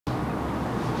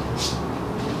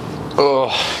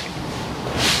Oh.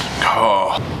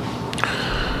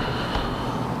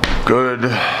 Good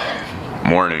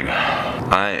morning.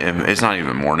 It's not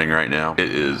even morning right now. It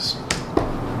is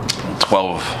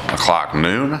 12 o'clock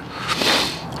noon.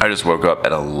 I just woke up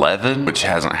at 11, which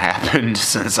hasn't happened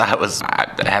since it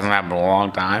hasn't happened in a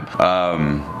long time.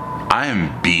 I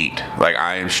am beat. Like,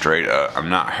 I am straight up. I'm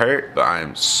not hurt, but I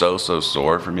am so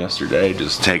sore from yesterday.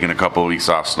 Just taking a couple of weeks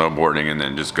off snowboarding and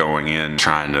then just going in,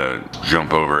 trying to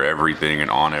jump over everything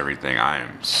and on everything. I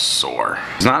am sore.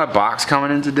 There's not a box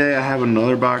coming in today. I have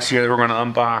another box here that we're gonna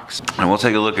unbox. And we'll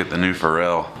take a look at the new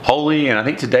Pharrell Holi, and I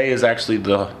think today is actually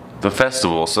the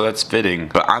festival, so that's fitting.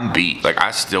 But I'm beat. Like,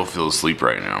 I still feel asleep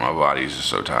right now. My body's just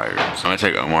so tired. So I'm gonna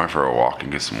take Omar for a walk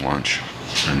and get some lunch.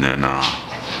 And then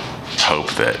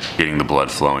hope that getting the blood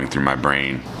flowing through my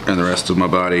brain and the rest of my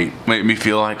body make me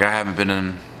feel like I haven't been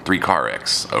in 3 car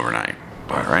wrecks overnight.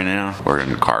 But right now, we're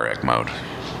in car wreck mode.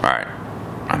 All right,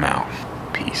 I'm out.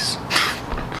 Peace.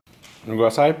 Wanna go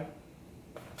outside?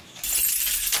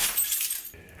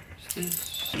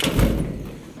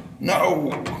 No!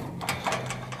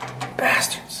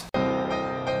 Bastards.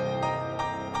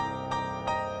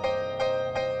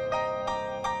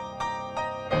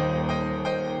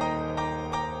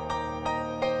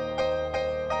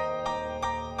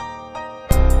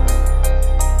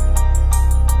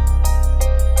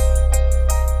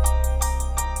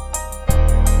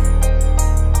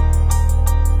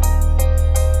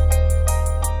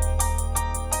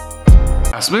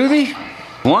 Smoothie,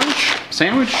 lunch,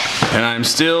 sandwich, and I'm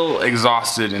still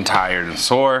exhausted and tired and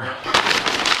sore.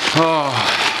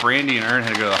 Oh, Randy and Ern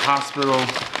had to go to the hospital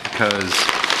because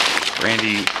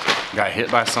Randy got hit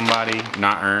by somebody,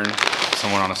 not Ern,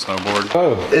 someone on a snowboard.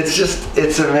 Oh.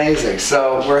 It's amazing.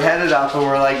 So we're headed up and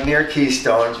we're like near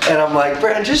Keystone, and I'm like,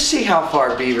 Brand, just see how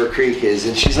far Beaver Creek is.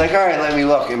 And she's like, all right, let me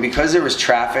look. And because there was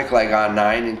traffic like on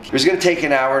 9, and it was gonna take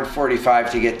an hour and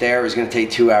 45 to get there, it was gonna take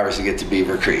 2 hours to get to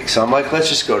Beaver Creek. So I'm like, let's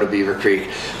just go to Beaver Creek.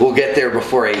 We'll get there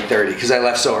before 8:30 because I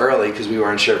left so early because we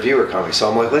weren't sure if you were coming.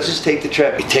 So I'm like, let's just take the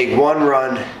trip. We take one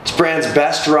run. It's Brand's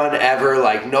best run ever,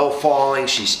 like no falling.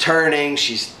 She's turning,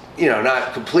 she's, you know,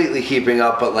 not completely keeping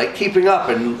up, but like keeping up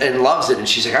and loves it. And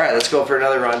she's like, all right, let's go for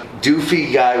another run.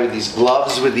 Doofy guy with these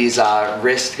gloves with these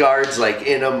wrist guards like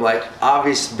in them, like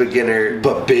obvious beginner,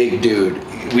 but big dude.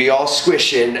 We all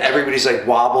squish in, everybody's like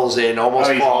wobbles in,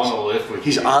 almost falls. On the lift with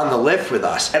He's on the lift with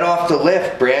us. Head off the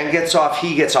lift, Brand gets off,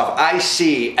 he gets off. I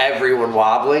see everyone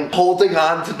wobbling, holding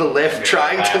on to the lift,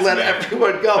 trying to let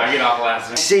everyone go. I get off last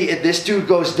minute. See, and this dude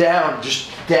goes down, just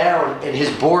down, and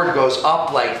his board goes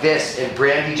up like this, and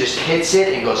Brandy just hits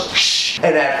it and goes shh.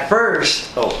 And at first,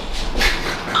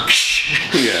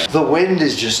 yeah, the wind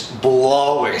is just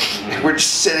blowing. We're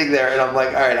just sitting there, and I'm like,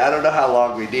 all right, I don't know how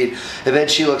long we need. And then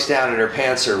she looks down and her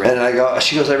pants are red, and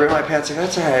she goes, I ripped my pants. I go,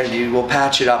 that's all right, dude, we'll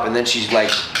patch it up. And then she's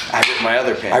like, I ripped my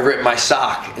other pants. I ripped my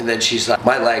sock, and then she's like,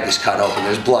 my leg is cut open.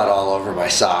 There's blood all over my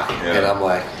sock. Yeah. And I'm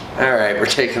like, all right, we're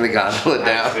taking the gondola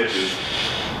down.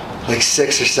 Like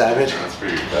 6 or 7. That's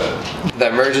pretty bad. The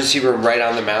emergency room right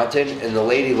on the mountain, and the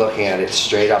lady looking at it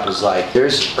straight up is like,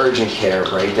 there's urgent care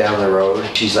right down the road.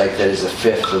 She's like, that is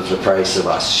 1/5 of the price of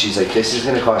us. She's like, this is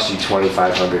gonna cost you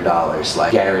 $2,500,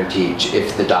 like guaranteed,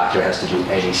 if the doctor has to do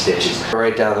any stitches.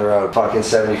 Right down the road, fucking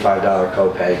 $75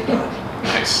 copay, done.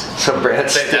 Nice. So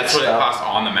Brand's that's what it costs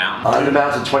on the mountain? On the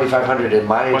mountain, $2,500 in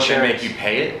my insurance. What, they make you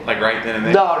pay it? Like right then and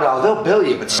there? No, they'll bill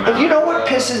you. But you know what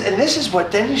pisses, and this is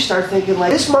what, then you start thinking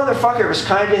like, this motherfucker was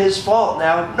kind of his fault.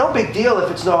 Now, no big deal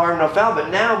if it's no harm, no foul, but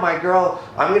now my girl,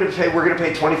 we're gonna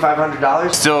pay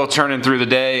 $2,500. Still turning through the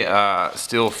day,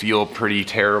 still feel pretty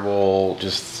terrible,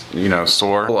 just, you know,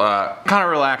 sore. Kind of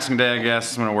relaxing day, I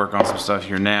guess. I'm gonna work on some stuff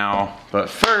here now. But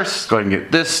first, go ahead and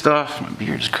get this stuff. My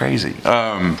beard's crazy.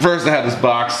 First I have this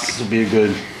box. This will be a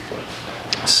good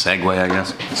segue, I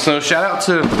guess. So shout out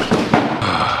to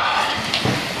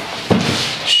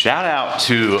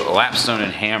Lapstone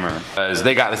and Hammer, as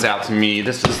they got this out to me.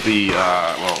 This is the,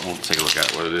 well, we'll take a look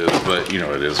at what it is, but you know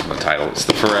what it is from the title. It's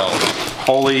the Pharrell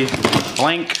Holi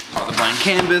blank, or the blank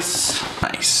canvas.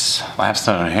 Nice.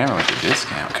 Lapstone and Hammer with the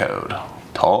discount code.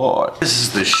 Todd. This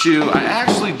is the shoe. I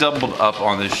actually doubled up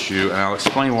on this shoe, and I'll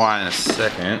explain why in a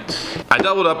second. I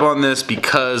doubled up on this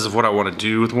because of what I want to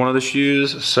do with one of the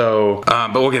shoes, so,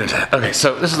 but we'll get into that. Okay,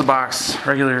 so this is the box,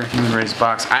 regular human race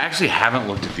box. I actually haven't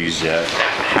looked at these yet.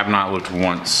 Have not looked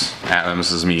once at them.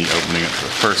 This is me opening it for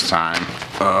the first time.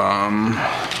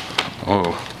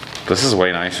 Oh, this is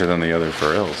way nicer than the other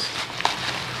Pharrells.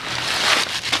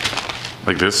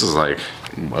 Like, this is like,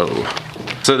 whoa.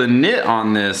 So the knit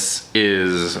on this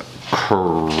is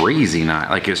crazy nice.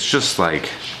 Like it's just like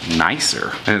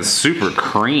nicer, and it's super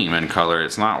cream in color.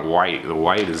 It's not white. The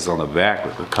white is on the back,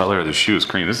 but the color of the shoe is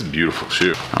cream. This is a beautiful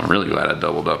shoe. I'm really glad I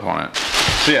doubled up on it.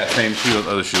 So yeah, same shoe. The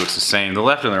other shoe looks the same. The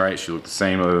left and the right shoe look the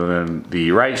same, other than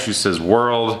the right shoe says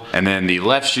world, and then the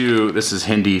left shoe, this is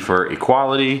Hindi for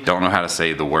equality. Don't know how to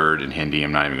say the word in Hindi.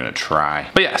 I'm not even gonna try.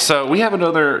 But yeah, so we have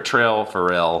another trail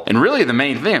Pharrell, and really the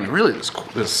main thing, I mean, really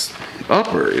this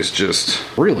upper is just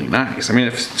really nice. I mean,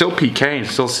 it's still PK and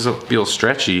still feels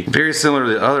stretchy. Very similar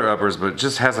to the other uppers, but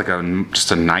just has like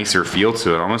just a nicer feel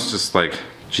to it. Almost just like,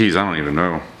 geez, I don't even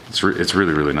know. It's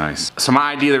really, really nice. So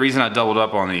my idea, the reason I doubled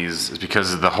up on these is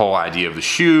because of the whole idea of the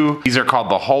shoe. These are called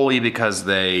the Holi because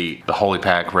the Holi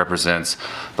pack represents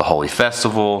the Holi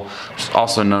festival, which is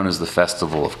also known as the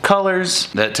Festival of Colors,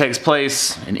 that takes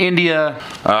place in India.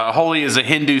 Holi is a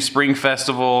Hindu spring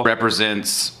festival,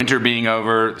 represents winter being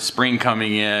over, spring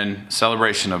coming in,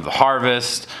 celebration of the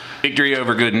harvest, victory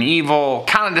over good and evil,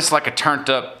 kind of just like a turned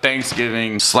up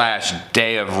Thanksgiving /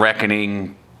 day of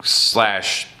reckoning /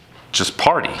 just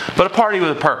party, but a party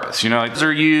with a purpose, you know. Like, these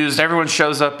are used, everyone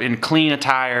shows up in clean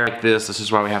attire like this. This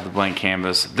is why we have the blank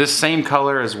canvas. This same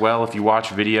color as well, if you watch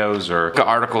videos or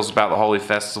articles about the Holi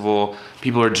festival,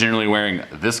 people are generally wearing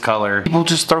this color. People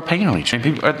just throw paint on each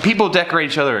other. People decorate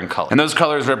each other in color. And those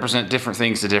colors represent different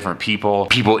things to different people.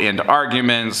 People end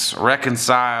arguments,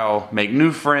 reconcile, make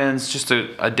new friends. Just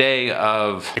a day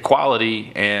of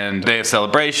equality and a day of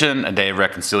celebration, a day of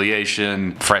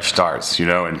reconciliation, fresh starts, you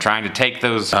know, and trying to take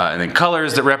those and then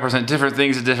colors that represent different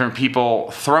things to different people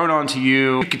thrown onto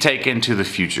you could take into the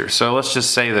future. So let's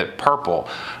just say that purple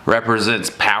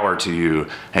represents power to you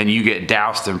and you get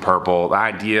doused in purple. The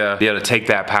idea, be able to take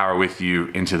that power with you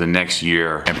into the next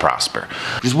year and prosper.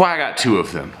 Which is why I got two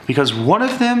of them. Because one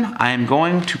of them I am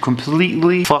going to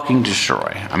completely fucking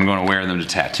destroy. I'm going to wear them to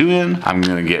tattoo in. I'm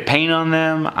going to get paint on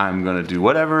them. I'm going to do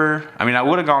whatever. I mean, I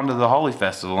would have gone to the Holi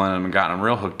festival and gotten them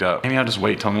real hooked up. Maybe I'll just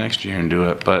wait till next year and do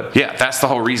it. But yeah, that's the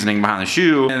whole reasoning behind the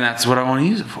shoe, and that's what I want to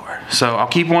use it for. So I'll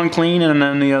keep one clean and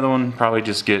then the other one probably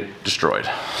just get destroyed.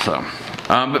 So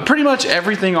but pretty much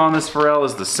everything on this Pharrell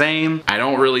is the same. I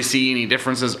don't really see any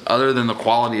differences other than the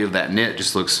quality of that knit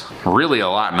just looks really a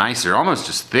lot nicer, almost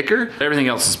just thicker. Everything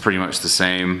else is pretty much the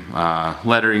same.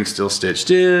 Lettering still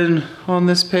stitched in on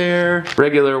this pair.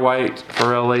 Regular white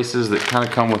Pharrell laces that kind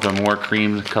of come with a more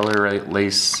creamed color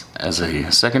lace as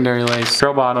a secondary lace.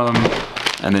 Trail bottom,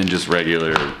 and then just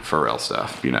regular Pharrell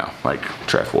stuff, you know, like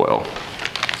trefoil.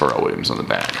 Pharrell Williams on the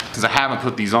back. Because I haven't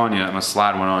put these on yet, I'm gonna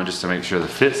slide one on just to make sure the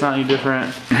fit's not any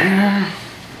different. Yeah.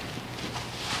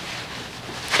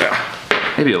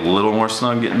 Maybe a little more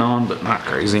snug getting on, but not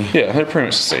crazy. Yeah, they're pretty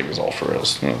much the same as all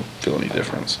Pharrells. I don't feel any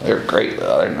difference. They're great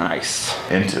though, they're nice.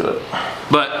 Into it.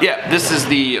 But yeah, this is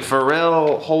the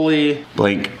Pharrell Holi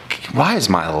blank. Why is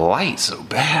my light so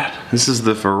bad? This is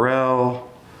the Pharrell.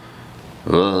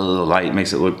 Light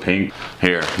makes it look pink.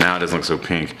 Here, now it doesn't look so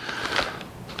pink.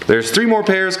 There's 3 more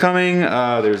pairs coming.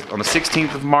 There's on the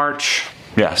 16th of March.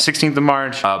 Yeah, 16th of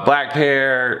March. Black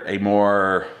pair, a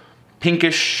more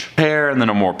pinkish pair, and then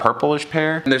a more purplish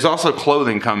pair. And there's also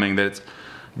clothing coming that's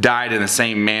dyed in the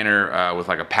same manner with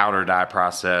like a powder dye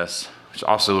process, which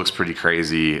also looks pretty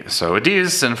crazy. So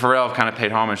Adidas and Pharrell have kind of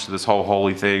paid homage to this whole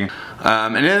Holi thing.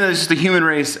 And then there's just the human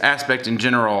race aspect in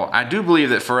general. I do believe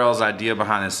that Pharrell's idea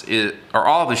behind this or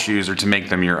all the shoes are to make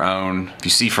them your own. If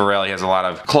you see Pharrell, he has a lot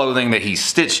of clothing that he's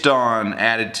stitched on,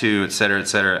 added to, etc.,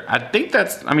 etc. I think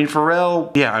that's, I mean,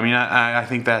 Pharrell, yeah, I mean, I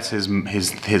think that's his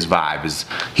vibe. Is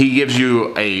he gives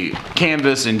you a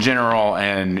canvas in general,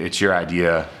 and it's your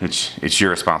idea. It's your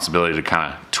responsibility to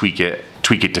kind of tweak it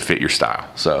to fit your style.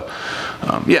 So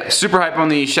yeah, super hype on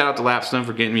these. Shout out to Lapstone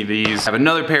for getting me these. I have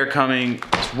another pair coming,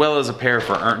 as well as a pair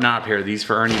for not a pair of these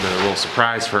for Ernie, but a little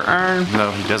surprise for Ern,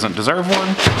 though he doesn't deserve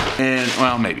one. And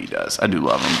well, maybe he does. I do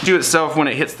love them. The shoe itself, when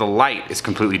it hits the light, is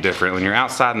completely different. When you're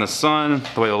outside in the sun,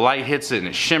 the way the light hits it and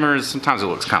it shimmers, sometimes it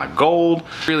looks kind of gold.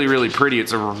 Really, really pretty.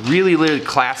 It's a really, really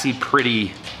classy,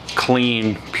 pretty,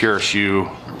 clean, pure shoe.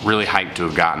 Really hyped to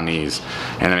have gotten these,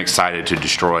 and I'm excited to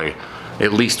destroy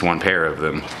at least one pair of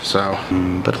them. So,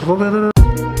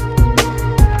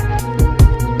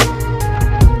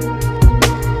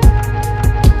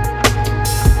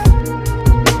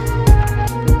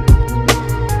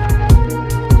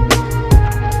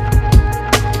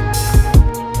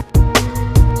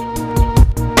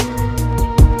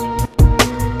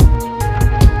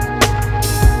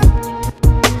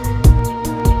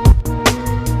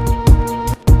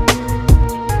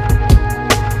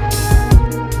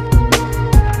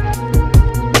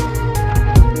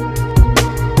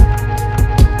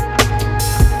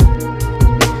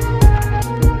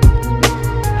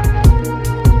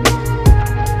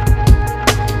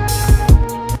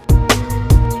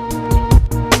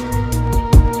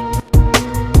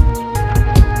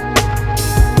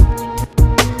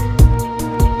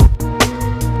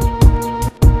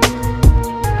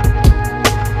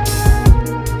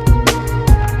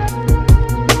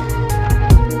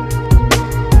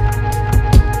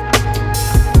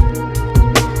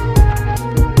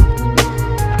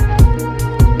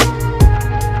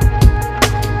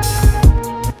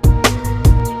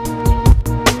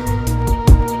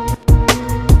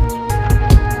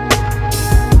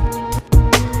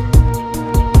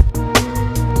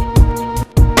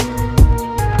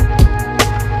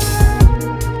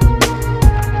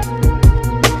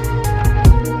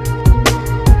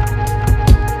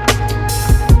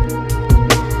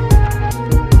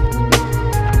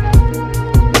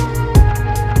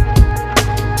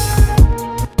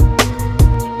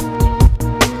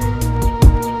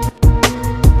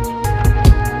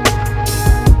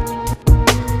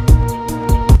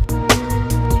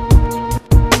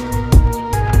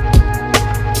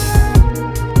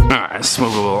 might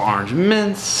smoke a little orange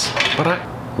mints, but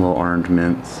a little orange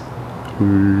mints.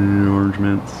 Orange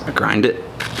mints. I grind it.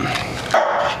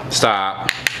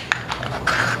 Stop.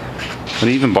 What are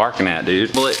you even barking at,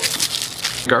 dude? Pull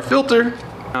it. Our filter.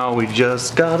 Now we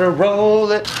just gotta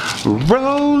roll it.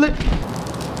 Roll it.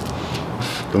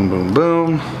 Boom, boom,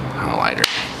 boom. A lighter.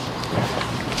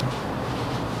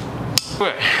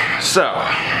 Okay, so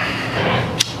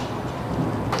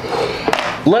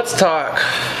let's talk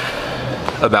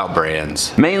about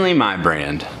brands, mainly my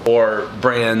brand, or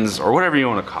brands, or whatever you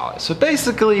want to call it. So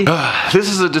basically, this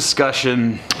is a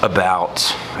discussion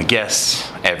about, I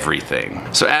guess,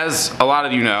 everything. So as a lot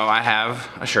of you know, I have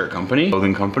a shirt company,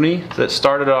 clothing company, that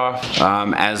started off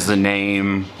as the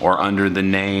name, or under the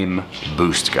name,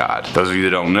 BoostGod. Those of you that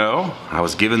don't know, I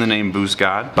was given the name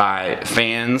BoostGod by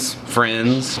fans,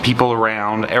 friends, people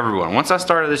around, everyone. Once I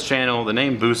started this channel, the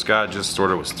name BoostGod just sort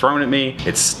of was thrown at me.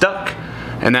 It stuck.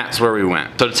 And that's where we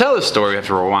went. So to tell this story, we have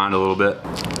to rewind a little bit.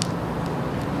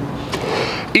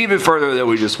 Even further than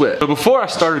we just went. So before I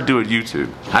started doing YouTube,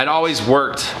 I'd always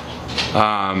worked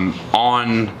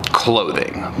on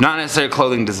clothing. Not necessarily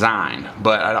clothing design,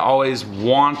 but I'd always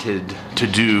wanted to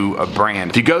do a brand.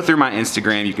 If you go through my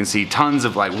Instagram, you can see tons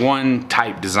of like one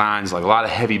type designs, like a lot of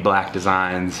heavy black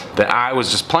designs that I was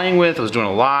just playing with. I was doing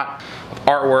a lot of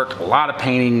artwork, a lot of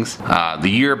paintings. The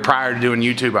year prior to doing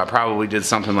YouTube, I probably did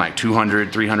something like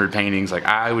 200, 300 paintings. Like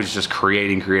I was just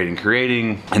creating,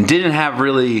 and didn't have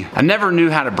really, I never knew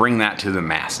how to bring that to the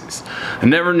masses. I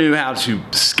never knew how to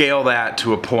scale that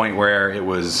to a point where it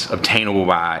was obtainable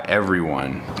by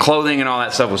everyone. Clothing and all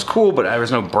that stuff was cool, but there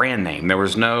was no brand name.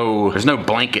 There's no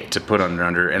blanket to put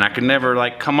under, and I could never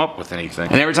like come up with anything.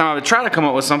 And every time I would try to come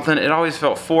up with something, it always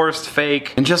felt forced,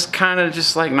 fake, and just kind of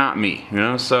just like not me, you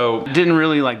know? So I didn't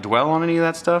really like dwell on any of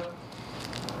that stuff.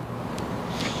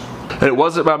 And it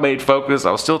wasn't my main focus.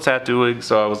 I was still tattooing,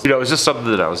 so I was, you know, it was just something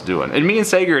that I was doing. And me and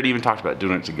Sager had even talked about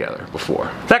doing it together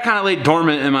before. That kind of lay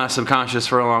dormant in my subconscious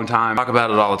for a long time. Talk about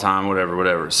it all the time,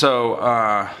 whatever. So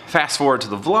fast forward to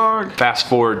the vlog. Fast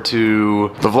forward to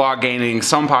the vlog gaining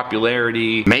some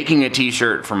popularity. Making a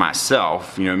t-shirt for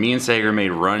myself. You know, me and Sager made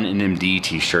Run NMD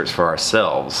t-shirts for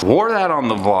ourselves. Wore that on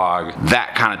the vlog.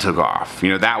 That kind of took off.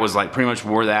 You know, that was like pretty much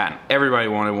wore that. Everybody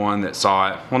wanted one that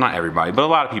saw it. Well, not everybody, but a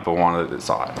lot of people wanted it that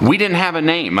saw it. We didn't have a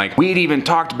name. Like we had even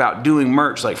talked about doing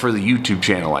merch like for the YouTube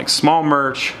channel, like small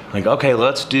merch. Like, okay,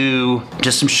 let's do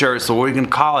just some shirts. So what are we gonna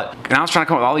call it? And I was trying to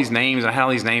come up with all these names. And I had all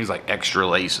these names like Extra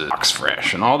Laces, Box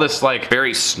Fresh, and all this like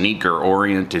very sneaker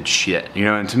oriented shit. You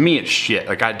know, and to me it's shit.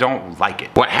 Like I don't like it.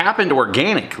 What happened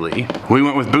organically, we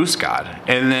went with BoostGod.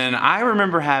 And then I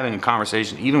remember having a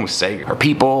conversation even with Sager. Our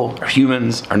people, our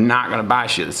humans are not gonna buy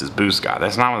shit that says BoostGod.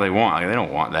 That's not what they want. Like, they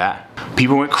don't want that.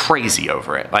 People went crazy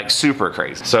over it, like super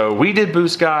crazy. So we did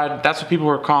BoostGod. That's what people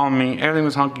were calling me. Everything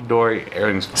was hunky-dory.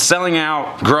 Everything was selling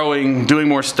out, growing, doing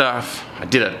more stuff. I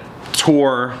did a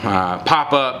tour,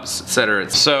 pop-ups,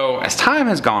 etc. So as time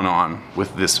has gone on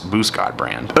with this BoostGod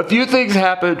brand, a few things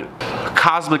happened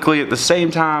cosmically at the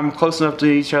same time, close enough to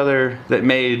each other, that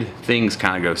made things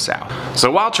kind of go south.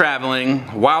 So while traveling,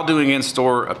 while doing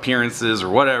in-store appearances or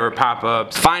whatever,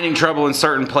 pop-ups, finding trouble in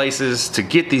certain places to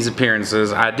get these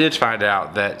appearances, I did find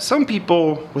out that some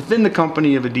people within the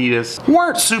company of Adidas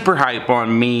weren't super hype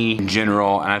on me in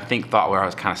general, and I think thought where I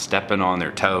was kind of stepping on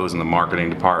their toes in the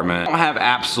marketing department. I don't have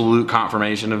absolute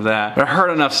confirmation of that, but I heard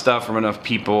enough stuff from enough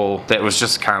people that was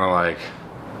just kind of like,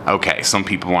 okay, some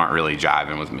people aren't really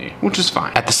jiving with me, which is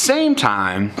fine. At the same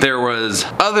time, there was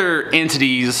other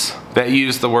entities that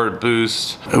used the word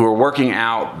Boost who were working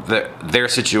out their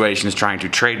situations, trying to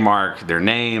trademark their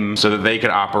name so that they could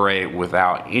operate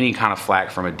without any kind of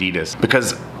flack from Adidas.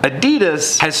 Because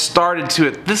Adidas has started to,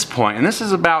 at this point, and this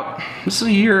is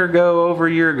a year ago, over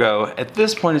a year ago, at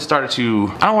this point it started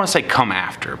to, I don't want to say come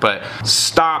after, but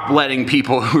stop letting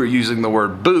people who are using the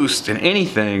word Boost in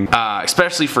anything,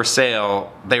 especially for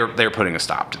sale, they were putting a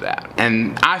stop to that.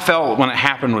 And I felt when it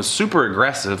happened was super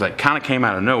aggressive, that kind of came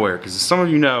out of nowhere, because as some of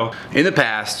you know, in the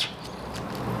past,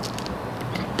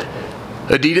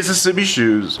 Adidas is Sibby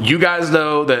shoes. You guys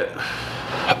know that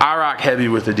I rock heavy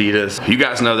with Adidas. You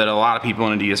guys know that a lot of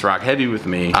people in Adidas rock heavy with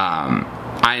me.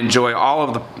 I enjoy all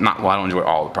of the, I don't enjoy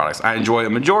all the products. I enjoy a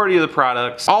majority of the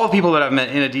products. All the people that I've met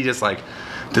in Adidas, like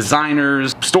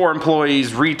designers, store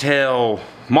employees, retail,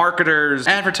 marketers,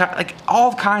 advertisers, like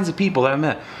all kinds of people that I've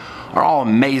met are all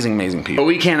amazing, amazing people. But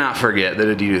we cannot forget that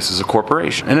Adidas is a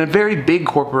corporation, and a very big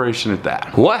corporation at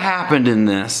that. What happened in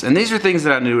this, and these are things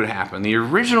that I knew would happen. The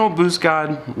original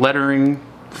BoostGod lettering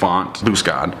font,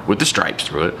 BoostGod, with the stripes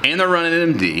through it, and the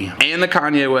Running MD, and the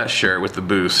Kanye West shirt with the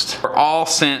Boost, were all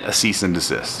sent a cease and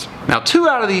desist. Now, 2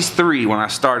 out of these 3, when I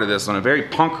started this on a very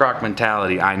punk rock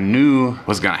mentality, I knew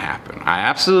was gonna happen. I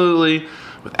absolutely,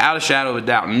 without a shadow of a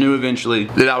doubt, knew eventually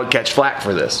that I would catch flack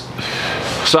for this.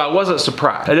 So I wasn't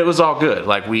surprised, and it was all good.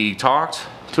 Like, we talked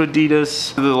to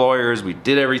Adidas, to the lawyers, we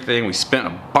did everything, we spent a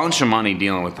bunch of money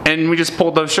dealing with it, and we just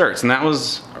pulled those shirts. And that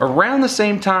was around the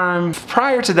same time.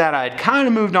 Prior to that, I had kind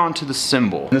of moved on to the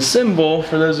symbol. And the symbol,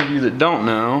 for those of you that don't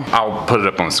know, I'll put it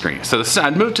up on the screen. So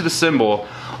I'd moved to the symbol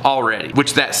already,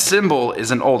 which that symbol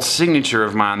is an old signature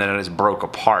of mine that I just broke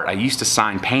apart. I used to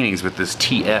sign paintings with this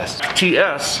TS.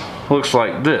 TS looks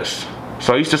like this.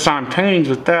 So I used to sign paintings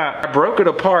with that. I broke it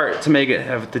apart to make it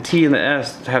have the T and the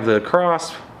S, have the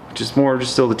cross, which is more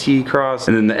just still the T cross,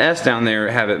 and then the S down there,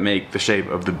 have it make the shape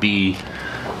of the B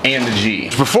and the G.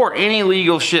 Before any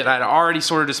legal shit, I'd already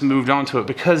sort of just moved on to it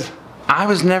because I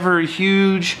was never a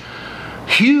huge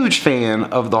fan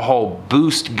of the whole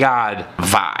BoostGod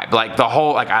vibe. Like the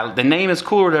whole, the name is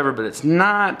cool or whatever, but it's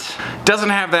not, doesn't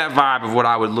have that vibe of what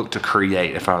I would look to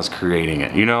create if I was creating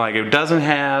it. You know, like it doesn't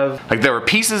have, like there were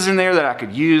pieces in there that I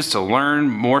could use to learn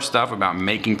more stuff about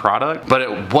making product, but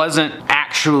it wasn't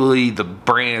actually the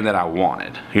brand that I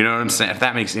wanted. You know what I'm saying? If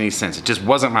that makes any sense. It just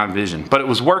wasn't my vision, but it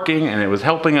was working and it was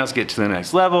helping us get to the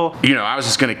next level. You know, I was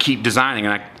just gonna keep designing,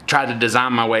 and I tried to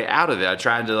design my way out of it. I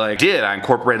tried to I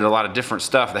incorporated a lot of different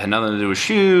stuff that had nothing to do with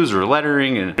shoes or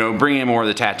lettering, and you know, bring in more of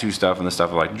the tattoo stuff and the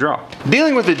stuff I like to draw.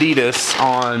 Dealing with Adidas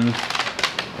on,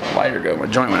 lighter go, my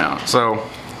joint went out. So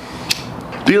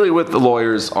dealing with the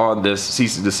lawyers on this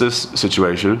cease and desist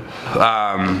situation,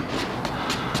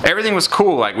 everything was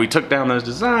cool. Like, we took down those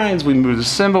designs, we moved the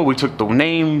symbol, we took the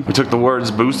name, we took the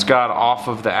words BoostGod off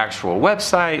of the actual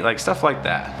website, like stuff like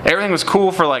that. Everything was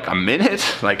cool for like a minute,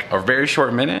 like a very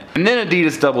short minute. And then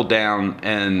Adidas doubled down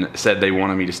and said they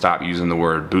wanted me to stop using the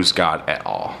word BoostGod at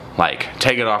all. Like,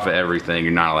 take it off of everything,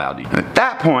 you're not allowed to. And at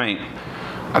that point,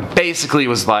 I basically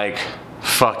was like,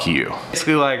 fuck you.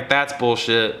 Basically like, that's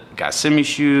bullshit. You guys send me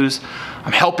shoes.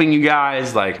 I'm helping you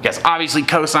guys. Like, you guys obviously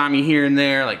co-sign me here and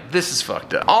there. Like, this is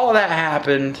fucked up. All of that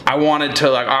happened. I wanted to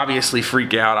like obviously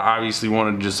freak out. I obviously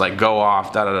wanted to just like go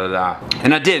off, da da da da.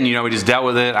 And I didn't, you know, we just dealt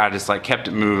with it. I just like kept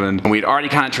it moving. And we'd already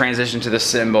kind of transitioned to the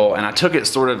symbol, and I took it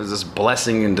sort of as this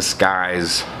blessing in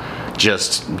disguise.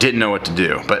 Just didn't know what to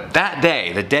do. But that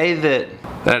day, the day that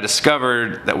I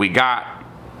discovered that we got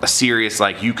a serious,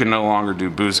 like, you can no longer do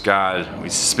BoostGod. We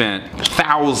spent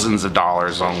thousands of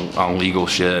dollars on legal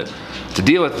shit to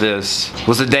deal with this,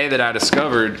 was the day that I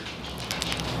discovered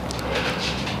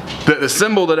that the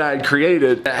symbol that I had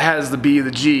created that has the B,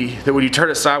 the G, that when you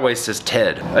turn it sideways says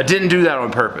Ted. I didn't do that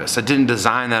on purpose. I didn't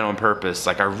design that on purpose.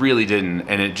 Like, I really didn't,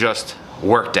 and it just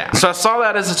worked out. So I saw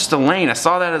that as just a lane. I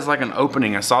saw that as like an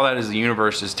opening. I saw that as the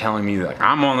universe is telling me that, like,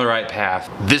 I'm on the right path.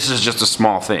 This is just a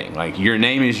small thing. Like, your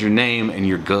name is your name and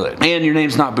you're good. And your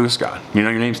name's not BoostGod. You know,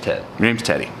 your name's Ted. Your name's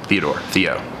Teddy. Theodore.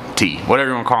 Theo. T. Whatever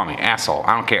you want to call me. Asshole.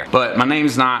 I don't care. But my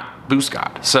name's not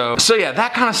BoostGod. So yeah,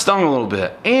 that kind of stung a little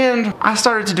bit. And I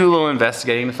started to do a little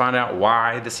investigating to find out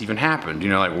why this even happened. You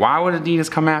know, like, why would Adidas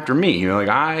come after me? You know,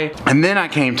 like and then I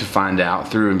came to find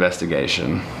out through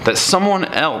investigation that someone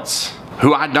else,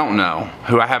 who I don't know,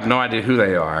 who I have no idea who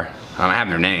they are, I have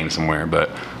their name somewhere, but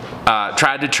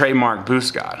tried to trademark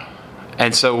BoostGod.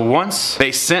 And so once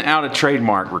they sent out a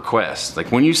trademark request,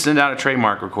 like when you send out a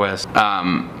trademark request,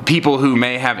 people who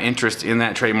may have interest in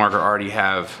that trademark or already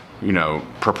have, you know,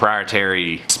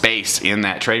 proprietary space in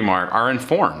that trademark are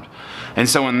informed. And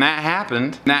so when that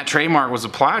happened, that trademark was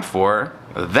applied for,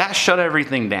 that shut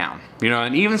everything down. You know,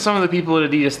 and even some of the people at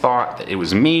Adidas thought that it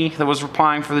was me that was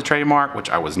applying for the trademark, which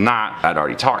I was not. I'd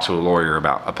already talked to a lawyer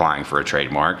about applying for a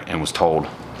trademark and was told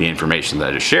the information that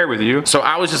I just shared with you. So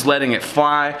I was just letting it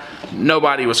fly.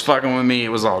 Nobody was fucking with me. It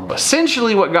was all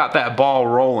essentially what got that ball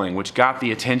rolling, which got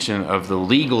the attention of the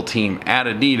legal team at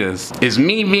Adidas, is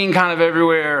me being kind of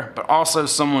everywhere, but also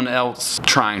someone else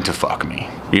trying to fuck me,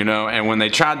 you know? And when they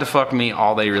tried to fuck me,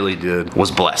 all they really did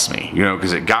was bless me, you know,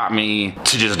 because it got me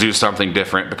to just do something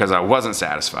different because I wasn't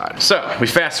satisfied. So we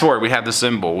fast forward, we have the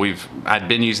symbol. I'd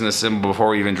been using the symbol before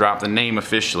we even dropped the name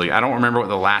officially. I don't remember what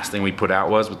the last thing we put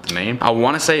out was with the name. I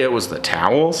want to say it was the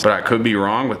towels, but I could be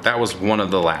wrong, but that was one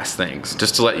of the last things,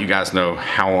 just to let you guys know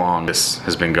how long this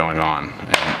has been going on.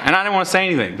 And I didn't want to say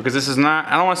anything because this is not,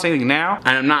 I don't want to say anything now, and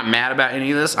I'm not mad about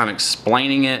any of this. I'm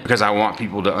explaining it because I want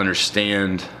people to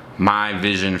understand my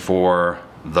vision for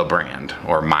the brand,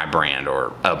 or my brand,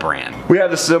 or a brand. We have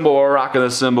the symbol, we're rocking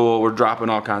the symbol, we're dropping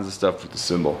all kinds of stuff with the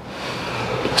symbol.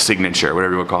 Signature,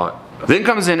 whatever you want to call it. Then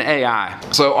comes in AI.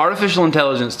 So artificial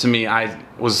intelligence, to me, I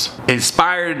was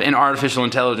inspired in artificial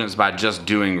intelligence by just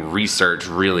doing research,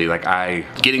 really. Like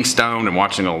getting stoned and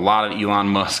watching a lot of Elon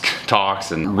Musk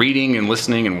talks and reading and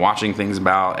listening and watching things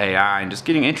about AI and just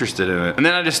getting interested in it. And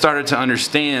then I just started to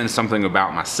understand something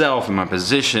about myself and my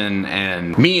position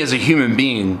and me as a human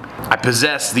being. I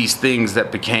possess these things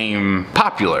that became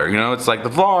popular. You know, it's like the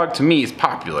vlog to me is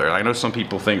popular. I know some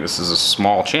people think this is a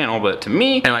small channel, but to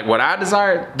me, and like what I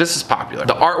desire, this is popular.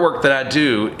 The artwork that I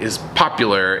do is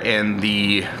popular, and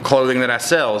the clothing that I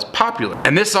sell is popular.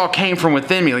 And this all came from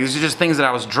within me. Like, these are just things that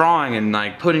I was drawing and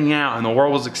like putting out, and the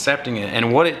world was accepting it.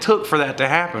 And what it took for that to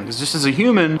happen, because just as a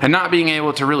human and not being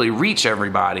able to really reach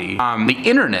everybody, the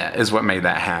internet is what made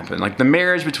that happen. Like the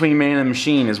marriage between man and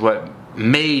machine is what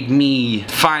made me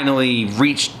finally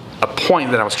reach a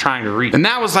point that I was trying to reach. And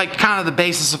that was like kind of the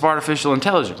basis of artificial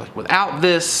intelligence. Like without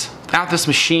this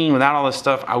machine, without all this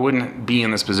stuff, I wouldn't be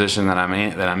in this position that I'm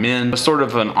in. It was sort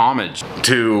of an homage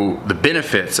to the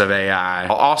benefits of AI,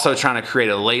 while also trying to create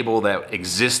a label that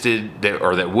existed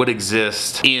or that would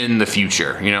exist in the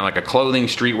future. You know, like a clothing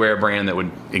streetwear brand that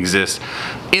would exist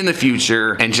in the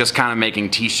future, and just kind of making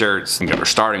t-shirts, or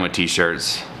starting with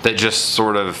t-shirts that just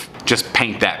sort of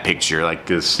paint that picture, like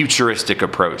this futuristic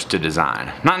approach to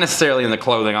design. Not necessarily in the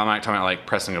clothing. I'm not talking about like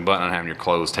pressing a button and having your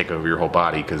clothes take over your whole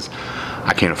body, because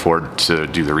I can't afford to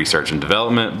do the research and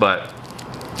development, but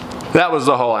that was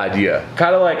the whole idea.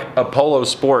 Kind of like a polo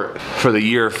sport for the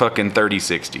year fucking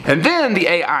 3060. And then the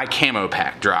AI camo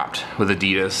pack dropped with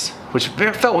Adidas, which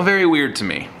felt very weird to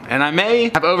me. And I may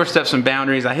have overstepped some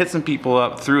boundaries. I hit some people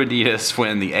up through Adidas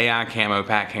when the AI camo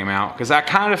pack came out, because I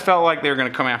kind of felt like they were gonna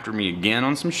come after me again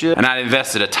on some shit. And I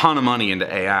invested a ton of money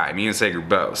into AI, me and Sager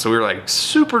both. So we were like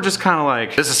super just kind of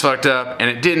like, this is fucked up. And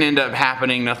it didn't end up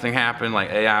happening, nothing happened. Like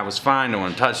AI was fine, no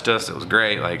one touched us, it was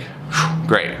great, like, whew,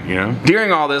 great, you know?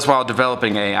 During all this, while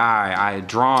developing AI, I had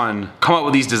come up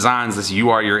with these designs, this "you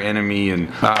are your enemy,"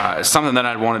 and something that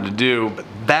I'd wanted to do, but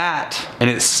that in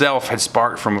itself had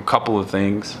sparked from a couple of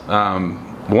things.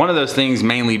 One of those things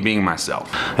mainly being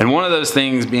myself. And one of those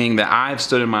things being that I've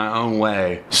stood in my own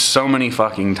way so many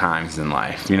fucking times in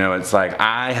life. You know, it's like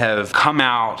I have come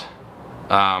out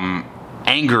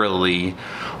angrily,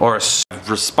 or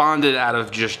responded out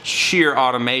of just sheer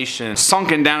automation,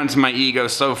 sunken down into my ego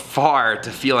so far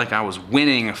to feel like I was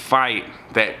winning a fight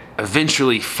that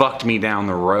eventually fucked me down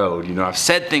the road. You know, I've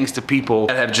said things to people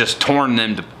that have just torn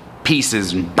them to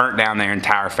pieces and burnt down their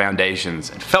entire foundations,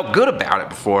 and felt good about it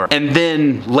before, and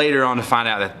then later on to find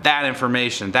out that that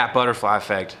information, that butterfly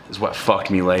effect, is what fucked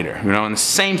me later. You know, and the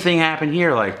same thing happened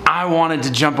here. Like, I wanted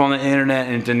to jump on the internet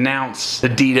and denounce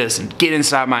Adidas and get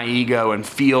inside my ego and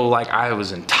feel like I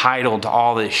was entitled to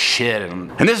all this shit, and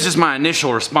this is just my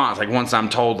initial response, like once I'm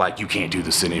told like, you can't do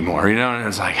this anymore, you know, and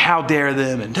it's like, how dare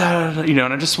them, and you know,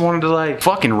 and I just wanted to like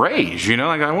fucking rage, you know,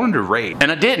 like I wanted to rage,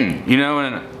 and I didn't, you know.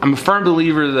 And I'm a firm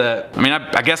believer that, I mean,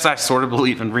 I guess I sort of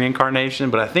believe in reincarnation,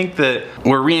 but I think that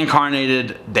we're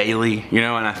reincarnated daily, you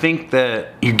know, and I think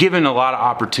that you're given a lot of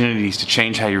opportunities to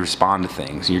change how you respond to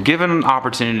things. You're given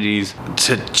opportunities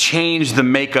to change the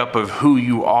makeup of who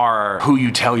you are, who you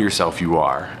tell yourself you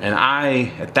are. And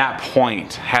I, at that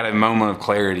point, had a moment of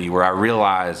clarity where I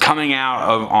realized coming out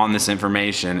on this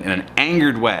information in an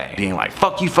angered way, being like,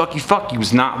 fuck you, fuck you, fuck you,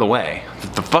 was not the way.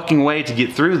 The fucking way to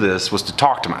get through this was to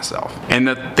talk to myself. And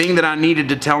the thing that I needed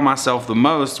to tell myself the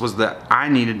most was that I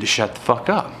needed to shut the fuck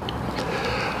up.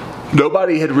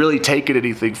 Nobody had really taken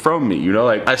anything from me, you know,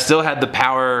 like I still had the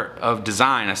power of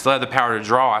design, I still had the power to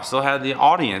draw, I still had the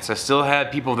audience, I still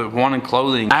had people that wanted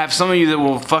clothing. I have some of you that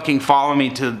will fucking follow me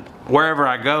to wherever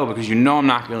I go because you know I'm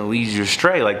not gonna lead you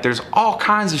astray. Like, there's all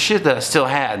kinds of shit that I still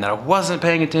had and that I wasn't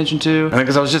paying attention to. And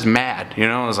because I was just mad, you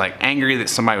know, I was like angry that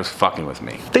somebody was fucking with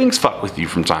me. Things fuck with you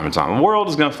from time to time. The world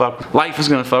is gonna fuck, life is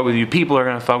gonna fuck with you, people are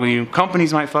gonna fuck with you,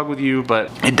 companies might fuck with you,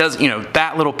 but it does, you know,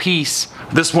 that little piece,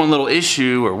 this one little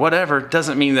issue or whatever,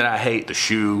 doesn't mean that I hate the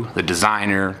shoe, the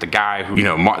designer, the guy who, you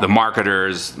know, the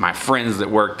marketers, my friends that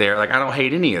work there. Like, I don't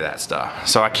hate any of that stuff.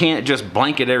 So I can't just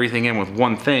blanket everything in with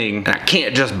one thing, and I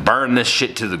can't just burn this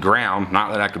shit to the ground.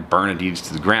 Not that I could burn Adidas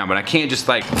to the ground, but I can't just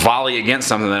like volley against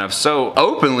something that I've so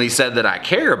openly said that I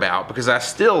care about, because I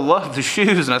still love the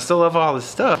shoes and I still love all this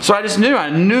stuff. So I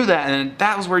knew that, and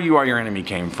that was where "you are your enemy"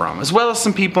 came from, as well as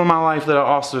some people in my life that I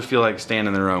also feel like stand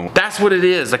in their own. That's what it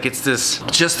is. Like, it's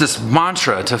just this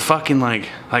mantra to fucking like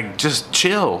just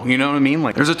chill, you know what I mean?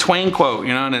 Like, there's a Twain quote,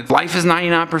 you know, and it's, life is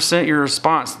 99% your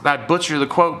response. I'd butcher the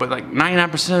quote, but like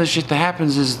 99% of the shit that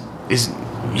happens is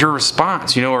your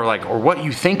response, you know, or what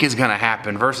you think is gonna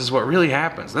happen versus what really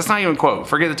happens. That's not even a quote,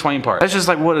 forget the Twain part. That's just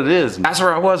like what it is. That's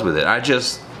where I was with it. I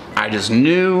I just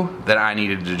knew that I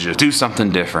needed to just do something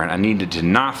different. I needed to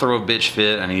not throw a bitch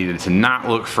fit. I needed to not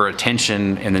look for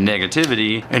attention and the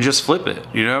negativity and just flip it,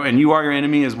 you know? And You Are Your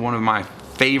Enemy is one of my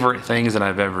favorite things that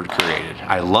I've ever created.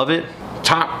 I love it.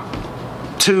 Top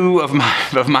 2 of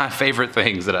my favorite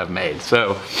things that I've made.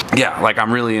 So yeah, like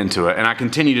I'm really into it, and I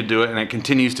continue to do it, and it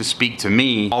continues to speak to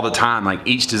me all the time. Like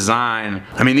each design,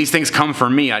 I mean, these things come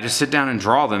from me. I just sit down and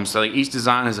draw them. So like each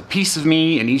design is a piece of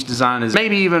me, and each design is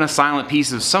maybe even a silent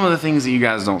piece of some of the things that you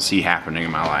guys don't see happening in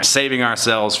my life. Saving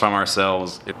ourselves from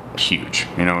ourselves, it's huge.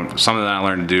 You know, something that I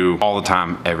learn to do all the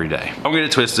time, every day. Don't get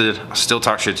it twisted. I still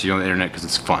talk shit to you on the internet because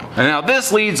it's fun. And now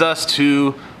this leads us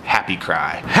to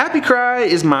HappyCry. HappyCry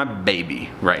is my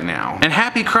baby right now. And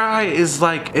HappyCry is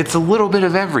like, it's a little bit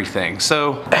of everything.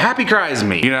 So HappyCry is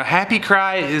me. You know,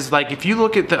 HappyCry is like, if you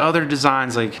look at the other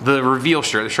designs, like the reveal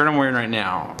shirt, the shirt I'm wearing right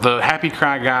now, the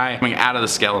HappyCry guy coming out of the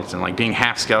skeleton, like being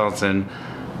half skeleton,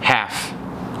 half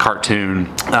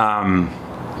cartoon.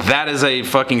 That is a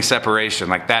fucking separation.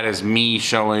 Like that is me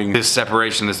showing this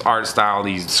separation, this art style,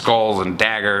 these skulls and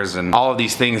daggers and all of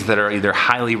these things that are either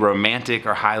highly romantic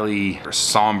or highly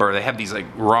somber. They have these like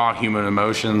raw human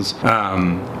emotions,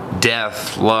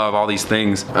 death, love, all these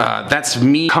things. That's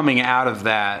me coming out of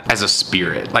that as a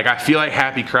spirit. Like I feel like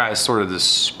HappyCry is sort of this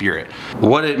spirit.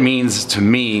 What it means to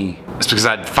me is because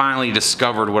I'd finally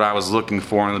discovered what I was looking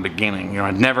for in the beginning. You know,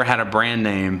 I'd never had a brand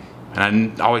name.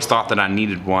 And I always thought that I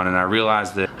needed one, and I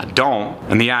realized that I don't.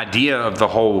 And the idea of the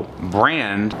whole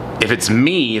brand, if it's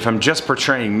me, if I'm just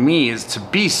portraying me, is to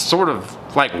be sort of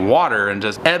like water and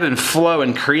just ebb and flow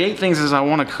and create things as I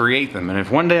want to create them. And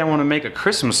if one day I want to make a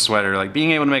Christmas sweater, like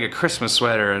being able to make a Christmas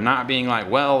sweater and not being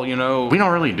like, well, you know, we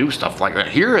don't really do stuff like that.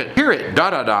 Here at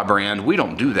da brand, we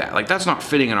don't do that. Like that's not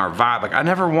fitting in our vibe. Like I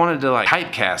never wanted to like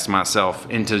typecast myself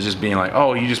into just being like,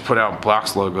 oh, you just put out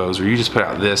Blocks logos, or you just put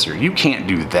out this, or you can't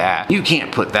do that. You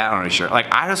can't put that on a shirt. Like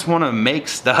I just want to make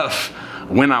stuff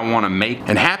when I want to make.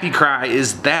 And HappyCry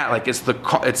is that. Like it's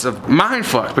a mind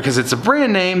fuck because it's a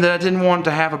brand name that I didn't want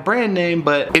to have a brand name,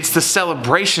 but it's the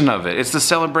celebration of it. It's the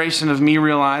celebration of me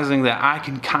realizing that I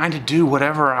can kind of do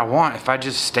whatever I want if I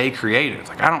just stay creative.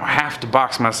 Like I don't have to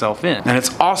box myself in. And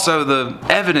it's also the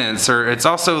evidence, or it's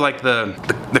also like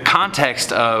the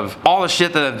context of all the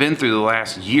shit that I've been through the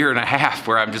last year and a half,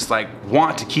 where I'm just like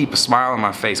want to keep a smile on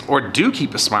my face, or do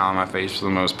keep a smile on my face for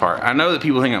the most part. I know that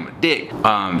people think I'm a dick.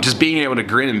 Just being able to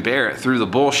grin and bear it through the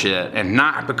bullshit and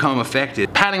not become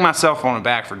affected, patting myself on the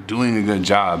back for doing a good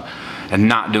job and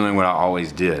not doing what I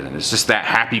always did. And it's just that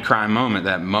HappyCry moment,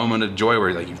 that moment of joy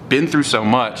where like you've been through so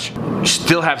much, you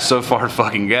still have so far to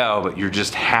fucking go, but you're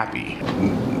just happy.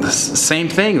 The same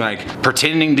thing, like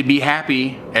pretending to be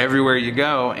happy everywhere you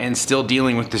go and still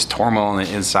dealing with this turmoil on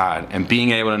the inside and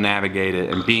being able to navigate it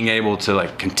and being able to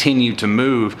like continue to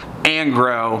move and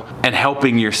grow and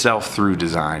helping yourself through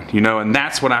design, you know. And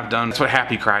that's what I've done. That's what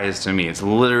HappyCry is to me. It's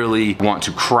literally want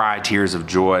to cry tears of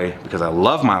joy because I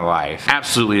love my life.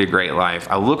 Absolutely a great life.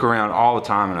 I look around all the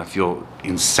time and I feel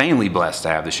insanely blessed to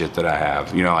have the shit that I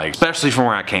have, you know, like especially from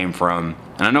where I came from.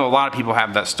 And I know a lot of people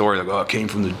have that story like, oh, I came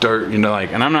from the dirt, you know,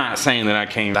 like, and I'm not saying that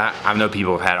I know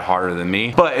people have had it harder than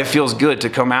me, but it feels good to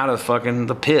come out of fucking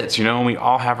the pits, you know, and we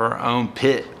all have our own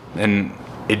pit, and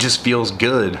it just feels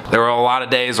good. There were a lot of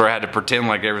days where I had to pretend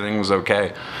like everything was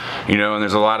okay, you know, and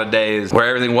there's a lot of days where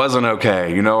everything wasn't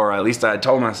okay, you know, or at least I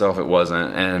told myself it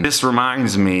wasn't. And this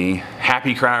reminds me,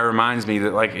 HappyCry reminds me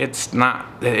that like it's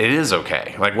not, it is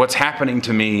okay. Like what's happening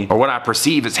to me, or what I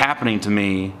perceive is happening to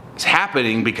me, it's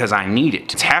happening because I need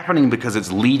it. It's happening because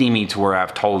it's leading me to where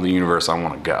I've told the universe I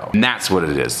want to go. And that's what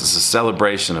it is. It's a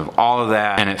celebration of all of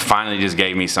that, and it finally just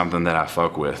gave me something that I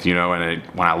fuck with, you know. And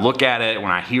when I look at it,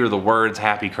 when I hear the words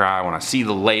HappyCry, when I see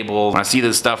the label, when I see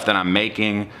the stuff that I'm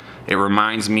making, it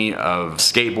reminds me of a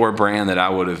skateboard brand that I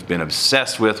would have been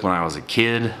obsessed with when I was a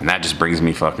kid, and that just brings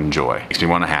me fucking joy. Makes me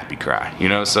want to HappyCry, you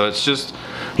know? So it's just,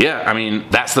 yeah, I mean,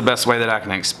 that's the best way that I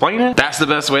can explain it. That's the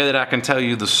best way that I can tell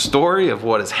you the story of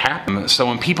what has happened. So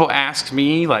when people ask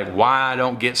me like why I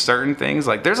don't get certain things,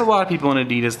 like there's a lot of people in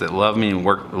Adidas that love me and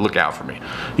look out for me.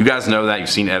 You guys know that, you've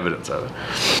seen evidence of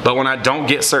it. But when I don't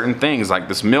get certain things, like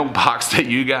this milk box that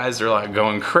you guys are like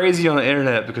going crazy on the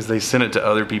internet because they sent it to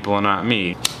other people and not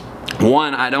me.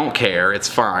 One, I don't care, it's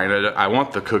fine. I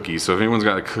want the cookies, so if anyone's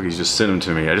got the cookies, just send them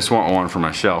to me. I just want one for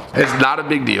my shelf. It's not a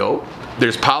big deal.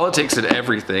 There's politics in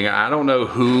everything. I don't know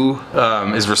who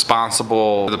is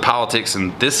responsible for the politics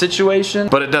in this situation,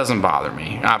 but it doesn't bother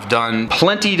me. I've done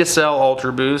plenty to sell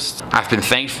Ultra Boost. I've been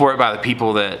thanked for it by the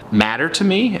people that matter to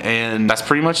me, and that's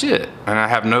pretty much it. And I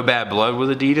have no bad blood with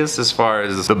Adidas as far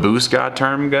as the BoostGod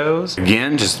term goes.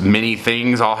 Again, just many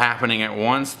things all happening at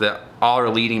once that all are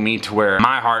leading me to where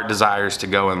my heart desires to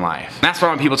go in life. And that's why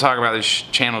when people talk about this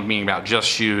channel being about just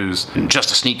shoes,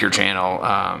 just a sneaker channel,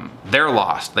 they're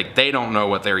lost. Like, they don't know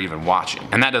what they're even watching.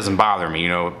 And that doesn't bother me. You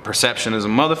know, perception is a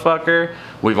motherfucker.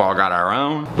 We've all got our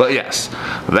own. But yes,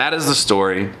 that is the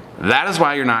story. That is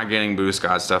why you're not getting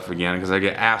BoostGod stuff again, because I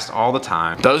get asked all the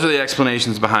time. Those are the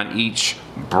explanations behind each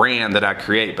brand that I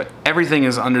create, but everything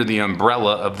is under the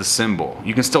umbrella of the symbol.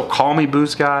 You can still call me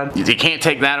BoostGod. You can't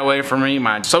take that away from me.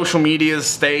 My social medias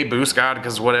stay BoostGod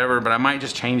because whatever, but I might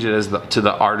just change it as to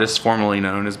the artist formerly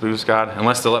known as BoostGod,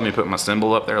 unless they'll let me put my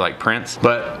symbol up there like Prince.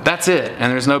 But that's it,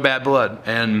 and there's no bad blood,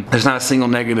 and there's not a single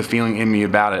negative feeling in me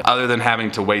about it, other than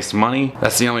having to waste money.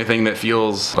 That's the only thing that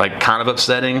feels like kind of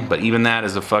upsetting, but even that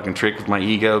is a fucking trick with my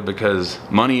ego, because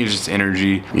money is just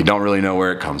energy. You don't really know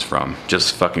where it comes from.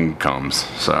 Just fucking comes.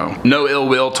 So no ill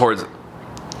will towards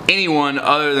anyone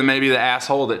other than maybe the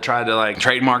asshole that tried to like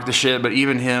trademark the shit, but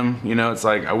even him, you know, it's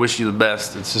like, I wish you the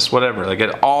best. It's just whatever. Like,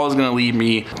 it all is gonna lead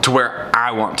me to where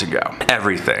I want to go.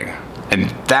 Everything. And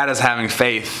that is having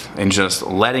faith and just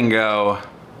letting go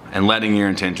and letting your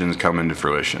intentions come into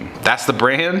fruition. That's the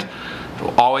brand. It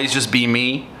will always just be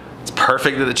me. It's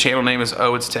perfect that the channel name is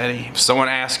OhItsTeddy. If someone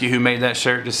asks you who made that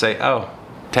shirt, just say, oh,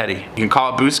 Teddy. You can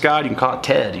call it BoostGod, you can call it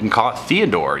Ted, you can call it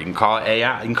Theodore, you can call it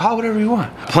AI, you can call it whatever you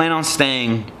want. I plan on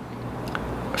staying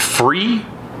free,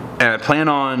 and I plan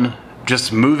on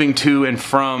just moving to and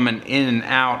from and in and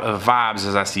out of vibes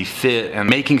as I see fit, and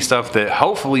making stuff that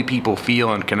hopefully people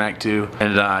feel and connect to,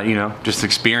 and you know, just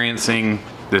experiencing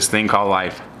this thing called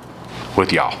life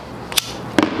with y'all.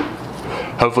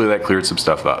 Hopefully that cleared some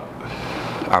stuff up.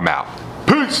 I'm out.